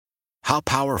How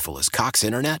powerful is Cox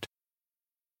Internet?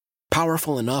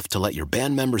 Powerful enough to let your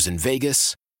band members in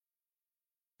Vegas,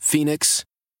 Phoenix,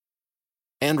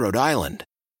 and Rhode Island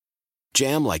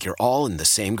jam like you're all in the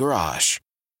same garage.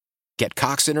 Get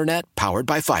Cox Internet powered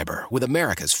by fiber with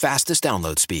America's fastest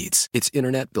download speeds. It's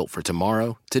internet built for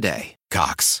tomorrow, today.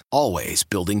 Cox, always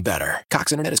building better.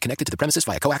 Cox Internet is connected to the premises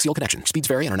via coaxial connection. Speeds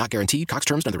vary and are not guaranteed. Cox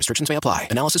terms and other restrictions may apply.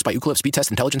 Analysis by Ookla Speed Test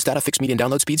Intelligence Data. Fixed median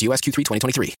download speeds. US Q3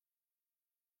 2023.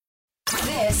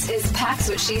 This is Pax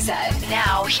What She Said.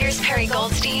 Now, here's Perry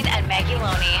Goldstein and Maggie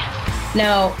Loney.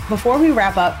 Now, before we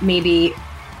wrap up, maybe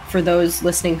for those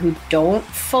listening who don't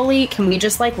fully, can we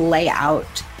just lay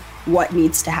out what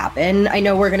needs to happen? I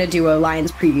know we're going to do a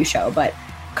Lions preview show, but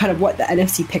kind of what the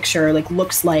NFC picture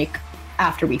looks like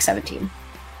after week 17.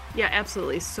 Yeah,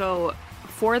 absolutely. So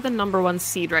for the number one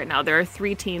seed right now, there are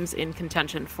 3 teams in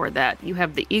contention for that. You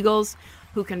have the Eagles,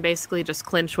 who can basically just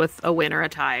clinch with a win or a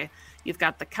tie. You've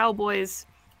got the Cowboys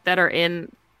that are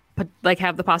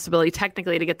have the possibility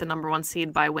technically to get the number one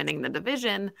seed by winning the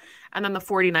division. And then the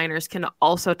 49ers can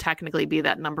also technically be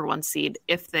that number one seed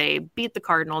if they beat the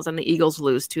Cardinals and the Eagles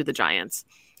lose to the Giants.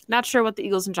 Not sure what the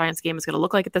Eagles and Giants game is going to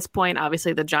look like at this point.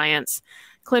 Obviously, the Giants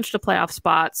clinched a playoff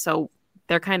spot, so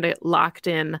they're kind of locked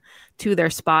in to their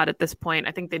spot at this point.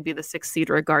 I think they'd be the 6th seed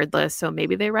regardless, so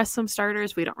maybe they rest some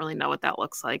starters. We don't really know what that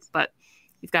looks like, but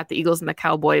you've got the Eagles and the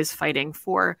Cowboys fighting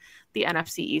for the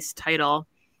NFC East title.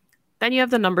 Then you have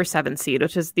the number 7 seed,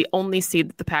 which is the only seed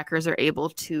that the Packers are able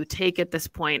to take at this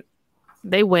point.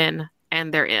 They win,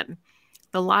 and they're in.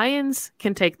 The Lions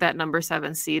can take that number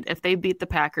 7 seed if they beat the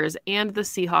Packers and the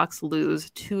Seahawks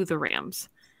lose to the Rams.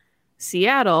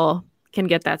 Seattle can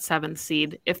get that 7th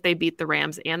seed if they beat the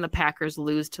Rams and the Packers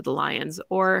lose to the Lions,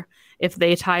 or if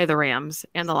they tie the Rams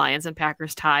and the Lions and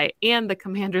Packers tie and the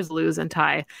Commanders lose and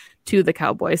tie to the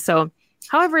Cowboys. So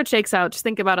however it shakes out, just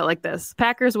think about it like this.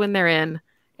 Packers win, they're in.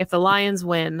 If the Lions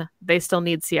win, they still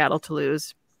need Seattle to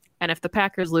lose. And if the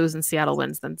Packers lose and Seattle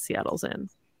wins, then Seattle's in.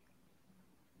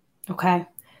 Okay.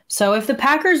 So if the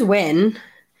Packers win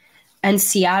and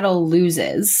Seattle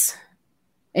loses,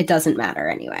 it doesn't matter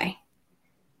anyway.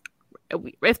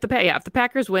 If the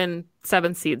Packers win,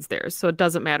 7 seeds theirs. So it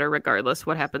doesn't matter regardless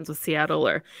what happens with Seattle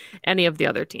or any of the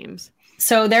other teams.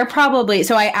 So they're probably,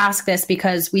 so I ask this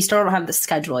because we still don't have the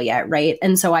schedule yet, right?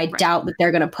 And so I doubt that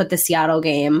they're going to put the Seattle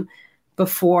game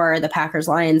before the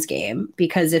Packers-Lions game,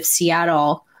 because if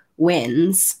Seattle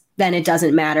wins, then it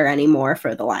doesn't matter anymore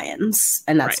for the Lions,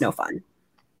 and that's no fun.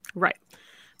 Right.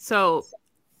 So,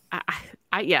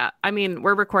 I mean,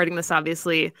 we're recording this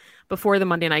obviously before the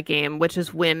Monday night game, which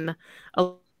is when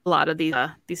a lot of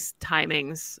these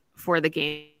timings for the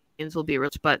games will be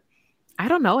reached. But I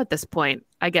don't know at this point.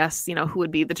 I guess, who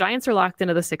would be. The Giants are locked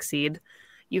into the 6th seed.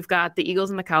 You've got the Eagles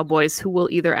and the Cowboys, who will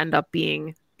either end up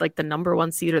being the number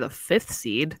 1 seed or the 5th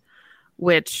seed,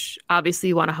 which obviously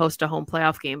you want to host a home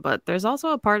playoff game. But there's also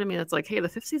a part of me that's hey, the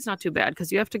 5th seed's not too bad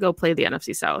because you have to go play the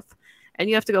NFC South and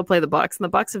you have to go play the Bucs, and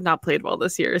the Bucs have not played well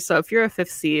this year. So if you're a 5th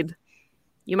seed,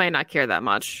 you might not care that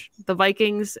much. The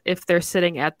Vikings, if they're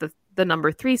sitting at the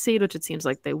number 3 seed, which it seems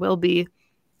like they will be,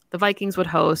 the Vikings would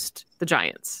host the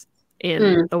Giants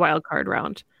in the wild card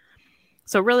round.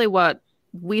 So really what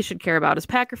we should care about as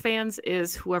Packer fans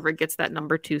is whoever gets that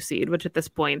number 2 seed, which at this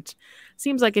point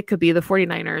seems like it could be the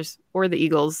 49ers or the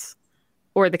Eagles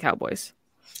or the Cowboys.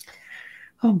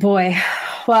 Oh boy.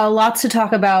 Well, lots to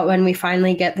talk about when we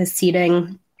finally get the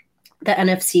seeding. The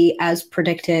NFC, as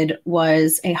predicted,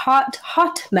 was a hot,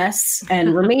 hot mess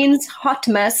and remains hot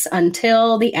mess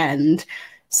until the end.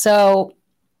 So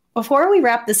before we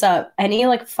wrap this up, any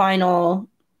final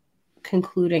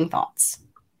concluding thoughts?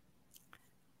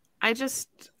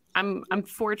 I'm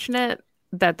fortunate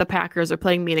that the Packers are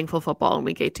playing meaningful football in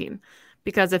week 18,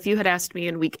 because if you had asked me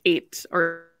in week 8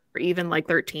 or even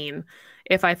 13,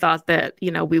 if I thought that,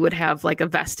 we would have a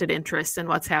vested interest in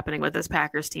what's happening with this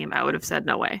Packers team, I would have said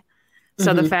no way.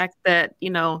 So the fact that,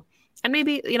 and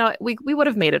maybe, we would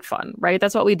have made it fun, right?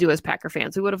 That's what we do as Packer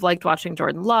fans. We would have liked watching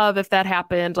Jordan Love if that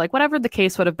happened, whatever the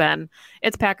case would have been.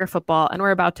 It's Packer football and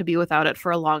we're about to be without it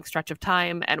for a long stretch of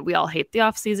time. And we all hate the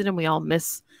offseason and we all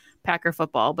miss Packer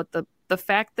football. But the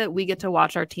fact that we get to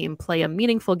watch our team play a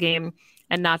meaningful game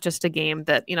and not just a game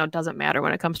that, doesn't matter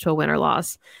when it comes to a win or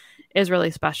loss is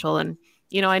really special. And,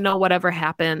 I know whatever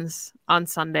happens on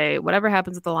Sunday, whatever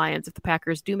happens with the Lions, if the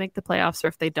Packers do make the playoffs or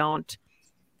if they don't,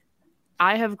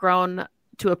 I have grown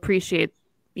to appreciate,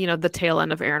 the tail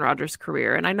end of Aaron Rodgers'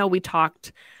 career. And I know we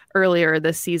talked earlier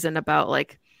this season about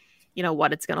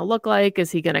what it's going to look like.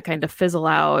 Is he going to kind of fizzle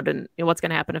out? And what's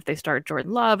going to happen if they start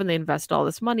Jordan Love and they invest all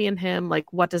this money in him?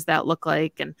 What does that look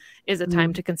like? And is it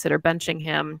time to consider benching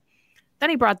him? then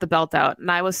he brought the belt out, and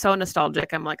I was so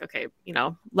nostalgic. I'm like, okay,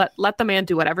 let the man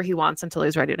do whatever he wants until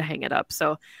he's ready to hang it up.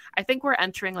 So I think we're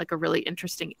entering like a really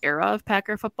interesting era of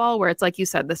Packer football where it's like you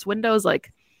said, this window is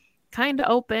like kind of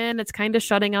open. It's kind of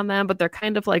shutting on them, but they're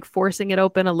kind of like forcing it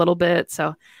open a little bit.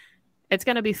 So it's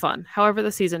going to be fun. However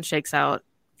the season shakes out,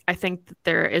 I think that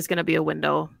there is going to be a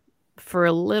window for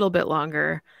a little bit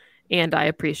longer. And I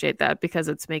appreciate that because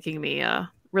it's making me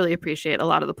really appreciate a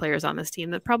lot of the players on this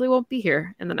team that probably won't be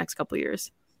here in the next couple of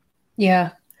years.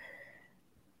 Yeah.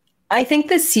 I think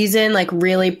this season like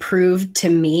really proved to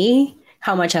me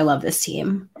how much I love this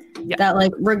team. Yeah. That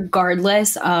like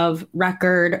regardless of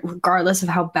record, regardless of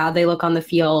how bad they look on the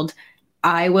field,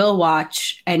 I will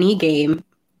watch any game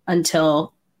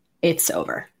until it's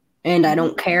over. And I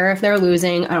don't care if they're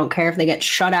losing. I don't care if they get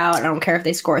shut out. I don't care if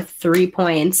they score 3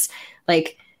 points.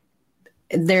 Like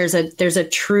there's a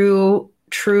true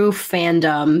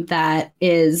fandom that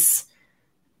is,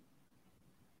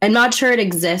 I'm not sure it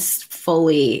exists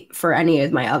fully for any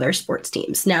of my other sports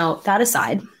teams. Now, that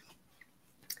aside,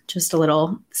 just a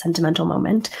little sentimental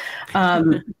moment.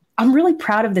 I'm really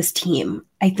proud of this team.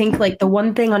 I think like the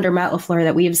one thing under Matt LaFleur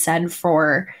that we have said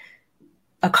for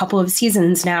a couple of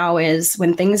seasons now is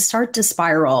when things start to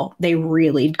spiral, they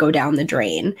really go down the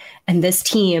drain. And this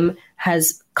team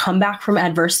has come back from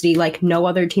adversity like no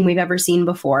other team we've ever seen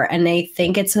before. And I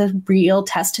think it's a real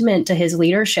testament to his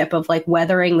leadership of like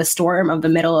weathering the storm of the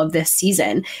middle of this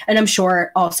season. And I'm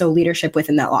sure also leadership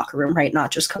within that locker room, right? Not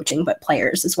just coaching, but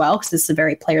players as well, because this is a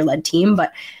very player-led team.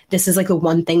 But this is like the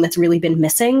one thing that's really been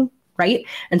missing, right?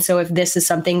 And so if this is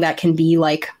something that can be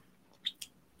like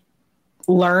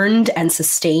learned and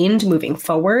sustained moving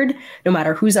forward, no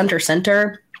matter who's under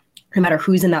center, no matter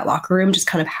who's in that locker room, just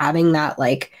kind of having that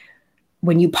like,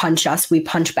 when you punch us, we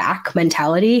punch back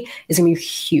mentality is going to be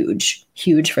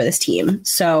huge for this team.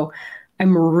 So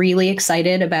I'm really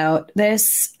excited about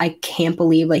this. I can't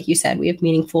believe, like you said, we have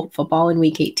meaningful football in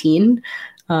week 18.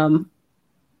 And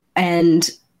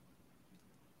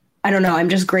I don't know, I'm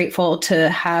just grateful to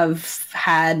have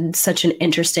had such an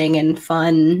interesting and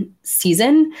fun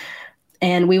season.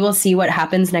 And we will see what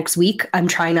happens next week. I'm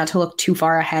trying not to look too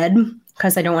far ahead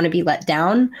because I don't want to be let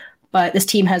down. But this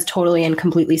team has totally and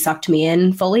completely sucked me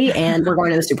in fully, and we're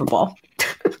going to the Super Bowl.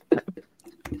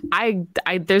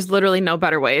 There's literally no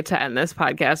better way to end this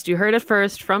podcast. You heard it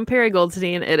first from Perry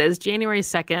Goldstein. It is January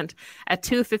 2nd at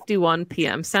 2:51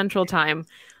 p.m. Central Time.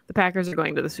 The Packers are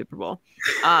going to the Super Bowl.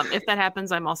 If that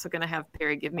happens, I'm also going to have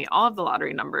Perry give me all of the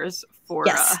lottery numbers for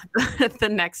the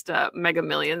next Mega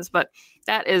Millions. But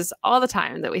that is all the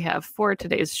time that we have for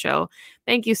today's show.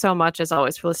 Thank you so much, as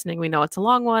always, for listening. We know it's a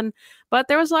long one, but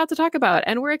there was a lot to talk about,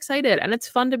 and we're excited. And it's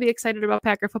fun to be excited about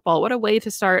Packer football. What a way to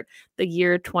start the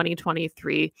year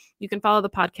 2023. You can follow the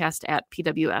podcast at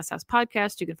PWSS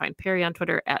Podcast. You can find Perry on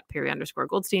Twitter at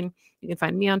Perry_Goldstein. You can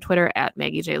find me on Twitter at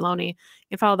Maggie J. Loney.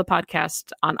 You can follow the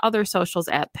podcast on other socials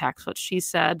at Pax What She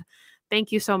Said.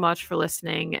 Thank you so much for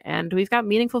listening. And we've got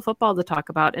meaningful football to talk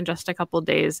about in just a couple of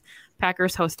days.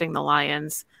 Packers hosting the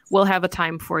Lions. We'll have a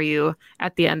time for you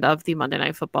at the end of the Monday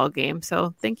Night Football game.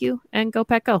 So thank you, and go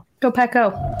Pack Go. Go Pack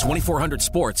Go. 2400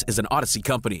 Sports is an Odyssey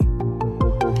company.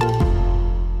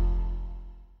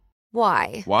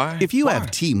 Why? If you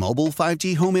have T-Mobile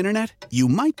 5G home internet, you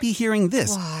might be hearing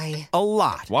this Why? a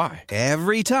lot. Why?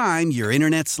 Every time your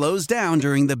internet slows down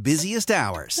during the busiest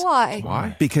hours.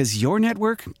 Why? Because your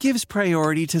network gives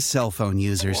priority to cell phone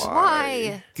users.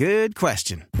 Why? Good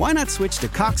question. Why not switch to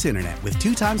Cox Internet with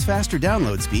 2 times faster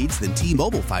download speeds than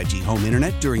T-Mobile 5G home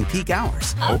internet during peak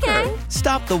hours? Okay.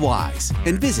 Stop the whys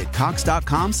and visit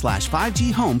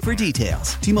cox.com/5G home for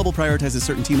details. T-Mobile prioritizes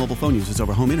certain T-Mobile phone users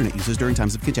over home internet users during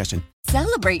times of congestion.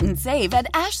 Celebrate and save at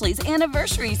Ashley's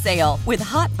Anniversary Sale. With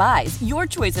Hot Buys, your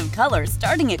choice of colors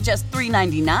starting at just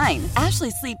 $3.99.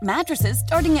 Ashley Sleep mattresses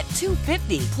starting at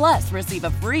 $2.50. Plus, receive a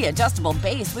free adjustable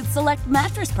base with select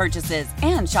mattress purchases.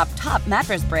 And shop top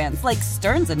mattress brands like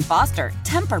Stearns & Foster,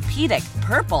 Tempur-Pedic,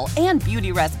 Purple, and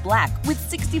Beautyrest Black with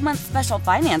 60-month special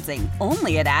financing.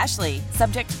 Only at Ashley.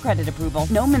 Subject to credit approval.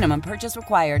 No minimum purchase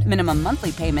required. Minimum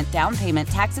monthly payment, down payment,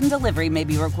 tax, and delivery may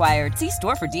be required. See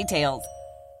store for details.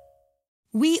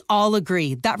 We all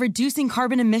agree that reducing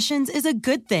carbon emissions is a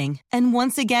good thing. And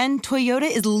once again, Toyota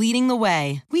is leading the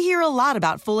way. We hear a lot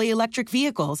about fully electric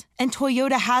vehicles, and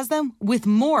Toyota has them with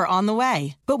more on the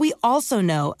way. But we also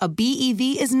know a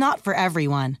BEV is not for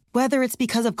everyone, whether it's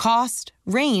because of cost,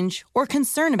 range, or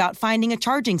concern about finding a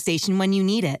charging station when you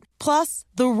need it. Plus,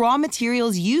 the raw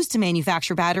materials used to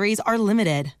manufacture batteries are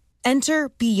limited. Enter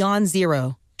Beyond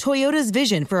Zero, Toyota's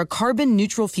vision for a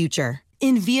carbon-neutral future.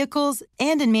 In vehicles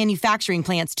and in manufacturing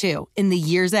plants, too, in the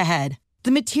years ahead. The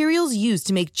materials used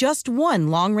to make just one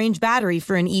long-range battery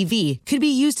for an EV could be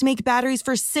used to make batteries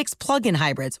for 6 plug-in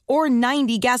hybrids or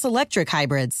 90 gas-electric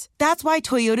hybrids. That's why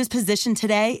Toyota's position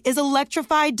today is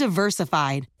electrified,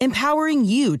 diversified, empowering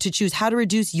you to choose how to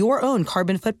reduce your own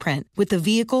carbon footprint with the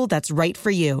vehicle that's right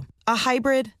for you. A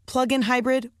hybrid, plug-in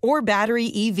hybrid, or battery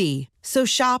EV. So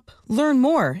shop, learn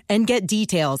more, and get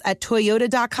details at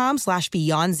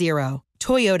toyota.com/beyond zero.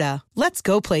 Toyota, let's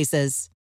go places.